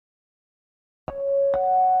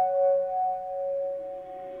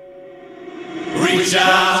we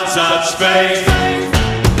shall touch faith.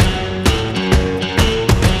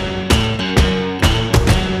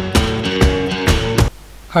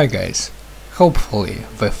 Hi guys, hopefully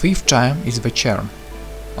the fifth time is the charm.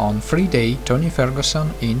 On Friday, Tony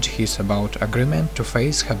Ferguson inked his bout agreement to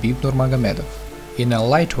face Khabib Nurmagomedov in a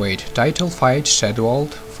lightweight title fight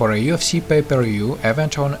scheduled for a UFC pay-per-view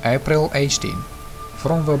event on April 18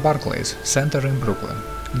 from the Barclays Center in Brooklyn.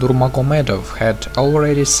 Nurmagomedov had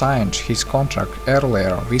already signed his contract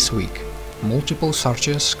earlier this week. Multiple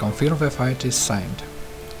sources confirm the fight is signed,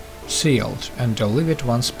 sealed and delivered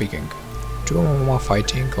when speaking. Two were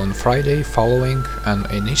fighting on Friday following an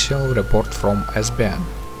initial report from SBN.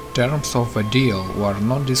 Terms of the deal were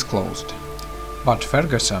not disclosed, but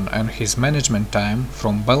Ferguson and his management team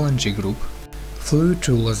from Bellinger Group flew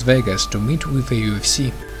to Las Vegas to meet with the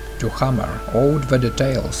UFC to hammer out the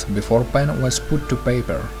details before pen was put to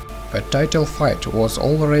paper. The title fight was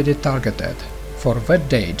already targeted for that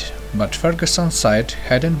date, but Ferguson's side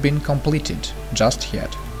hadn't been completed just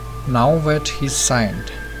yet. Now that he's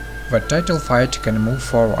signed, the title fight can move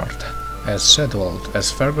forward, as scheduled,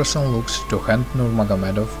 as Ferguson looks to hand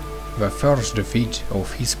Nurmagomedov the first defeat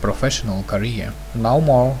of his professional career, now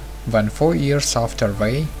more than 4 years after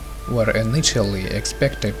they were initially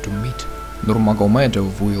expected to meet.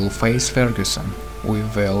 Nurmagomedov will face Ferguson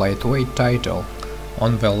with the lightweight title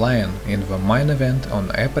on the line in the main event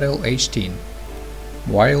on April 18,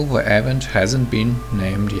 while the event hasn't been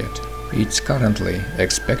named yet. It's currently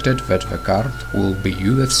expected that the card will be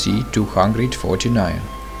UFC 249,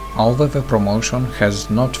 although the promotion has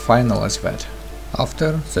not finalized that.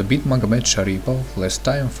 After the beat Magomed Sharipov last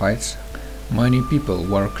time fights, many people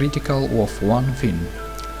were critical of one thing: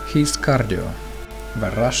 his cardio.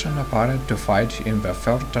 The Russian appeared to fight in the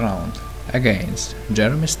third round against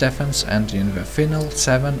Jeremy Stephens and in the final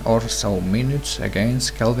 7 or so minutes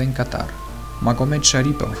against Kelvin Kattar. Magomed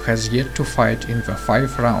Sharipov has yet to fight in the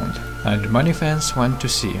 5th round, and many fans want to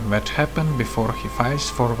see that happen before he fights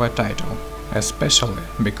for the title, especially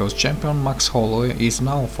because champion Max Holloway is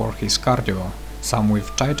known for his cardio, some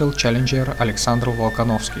with title challenger Alexander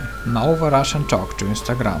Volkanovski. Now the Russian took to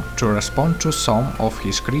Instagram to respond to some of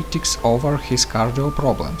his critics over his cardio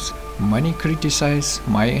problems. Many criticize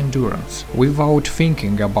my endurance, without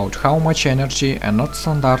thinking about how much energy and not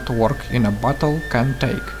standard work in a battle can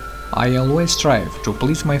take. I always strive to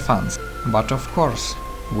please my fans, but of course,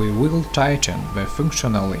 we will tighten the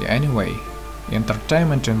functionally anyway.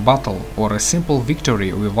 Entertainment in battle or a simple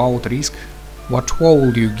victory without risk? What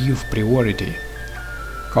would you give priority?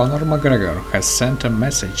 Conor McGregor has sent a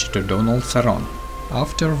message to Donald Cerrone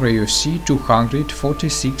after the UFC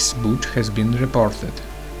 246 bout has been reported.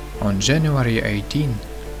 On January 18,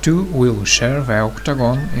 two will share the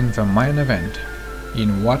octagon in the main event,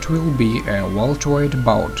 in what will be a welterweight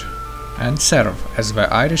bout, and serve as the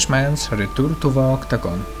Irishman's return to the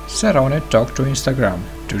octagon. Cerrone took to Instagram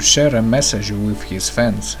to share a message with his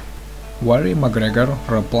fans, where McGregor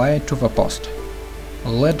replied to the post: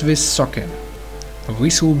 "Let this soak in.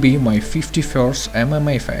 This will be my 51st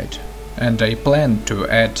MMA fight, and I plan to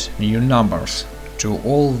add new numbers to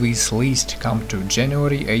all this list come to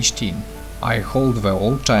January 18. I hold the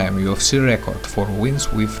all-time UFC record for wins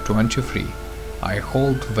with 23. I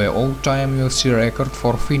hold the all-time UFC record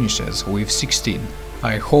for finishes with 16.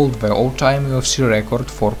 I hold the all-time UFC record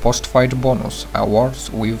for post-fight bonus awards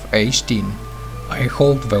with 18. I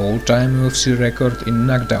hold the all-time UFC record in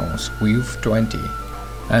knockdowns with 20.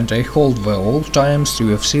 And I hold the all-time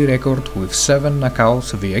UFC record with 7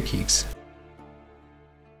 knockouts via kicks."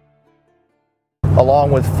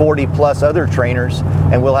 Along with 40 plus other trainers,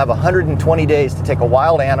 and we'll have 120 days to take a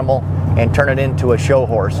wild animal and turn it into a show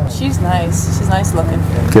horse. She's nice. She's nice looking.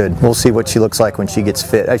 Good. We'll see what she looks like when she gets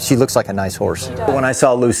fit. She looks like a nice horse. When I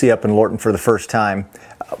saw Lucy up in Lorton for the first time,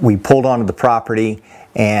 we pulled onto the property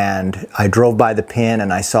and I drove by the pen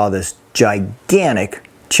and I saw this gigantic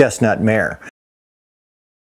chestnut mare.